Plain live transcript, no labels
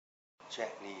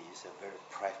Jet Li is a very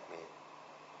private man.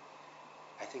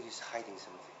 I think he's hiding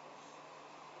something.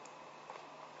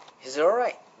 He's all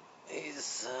right.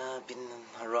 He's been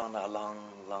around a long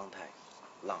time.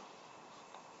 Long.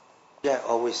 Jack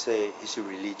always say he's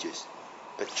religious,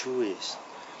 but true is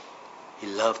he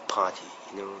loved party.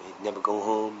 He never go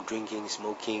home drinking,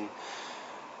 smoking.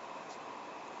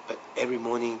 But every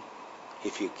morning he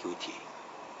feel guilty.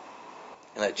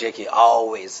 Jackie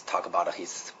always talk about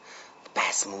his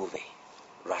best movie,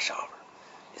 Rush Hour.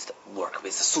 It's the work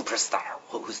with the superstar.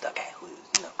 Who's the guy?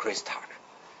 Chris Tucker.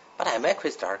 But I met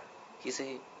Chris Tucker. He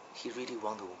say he really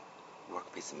want to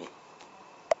work with me,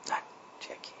 not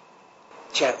Jackie.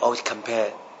 Jack always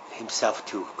compare himself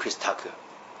to Chris Tucker.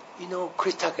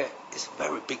 Chris Tucker is a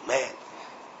very big man.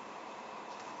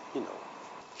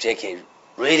 Jackie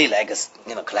really likes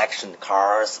collection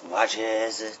cars,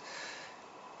 watches.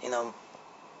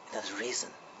 That's the reason.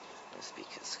 It's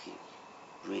because he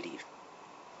really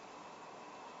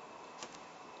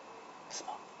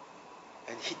small.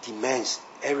 And he demands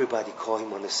everybody call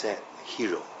him on the set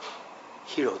hero.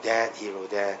 Hero dad, hero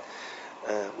dad.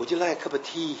 Would you like a cup of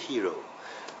tea, hero?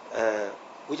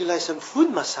 Would you like some foot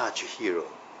massage, hero?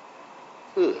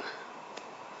 Ugh.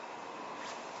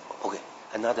 Okay,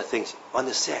 another thing. On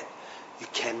the set, you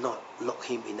cannot look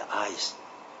him in the eyes.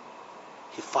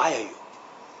 He fire you.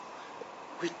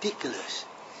 Ridiculous.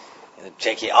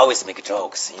 Jackie always make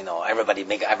jokes. Everybody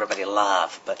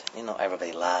laugh, but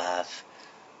everybody laugh.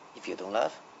 If you don't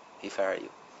laugh, he fire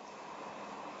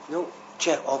you.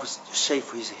 Jack always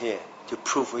shave his hair to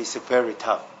prove he's very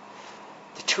tough.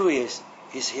 The truth is,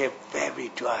 his hair very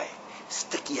dry,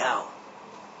 sticky out.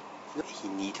 He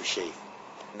need to shave.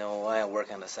 When I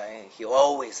work on the side, he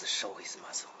always show his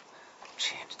muscle,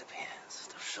 change the pants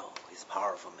to show he's a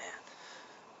powerful man.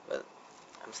 But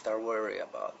I'm start worry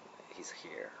about his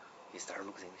hair. He start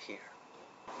losing hair.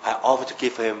 I offered to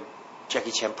give him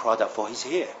Jackie Chan product for his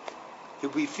hair. He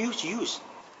refused to use.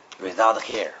 Without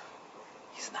hair,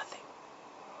 he's nothing.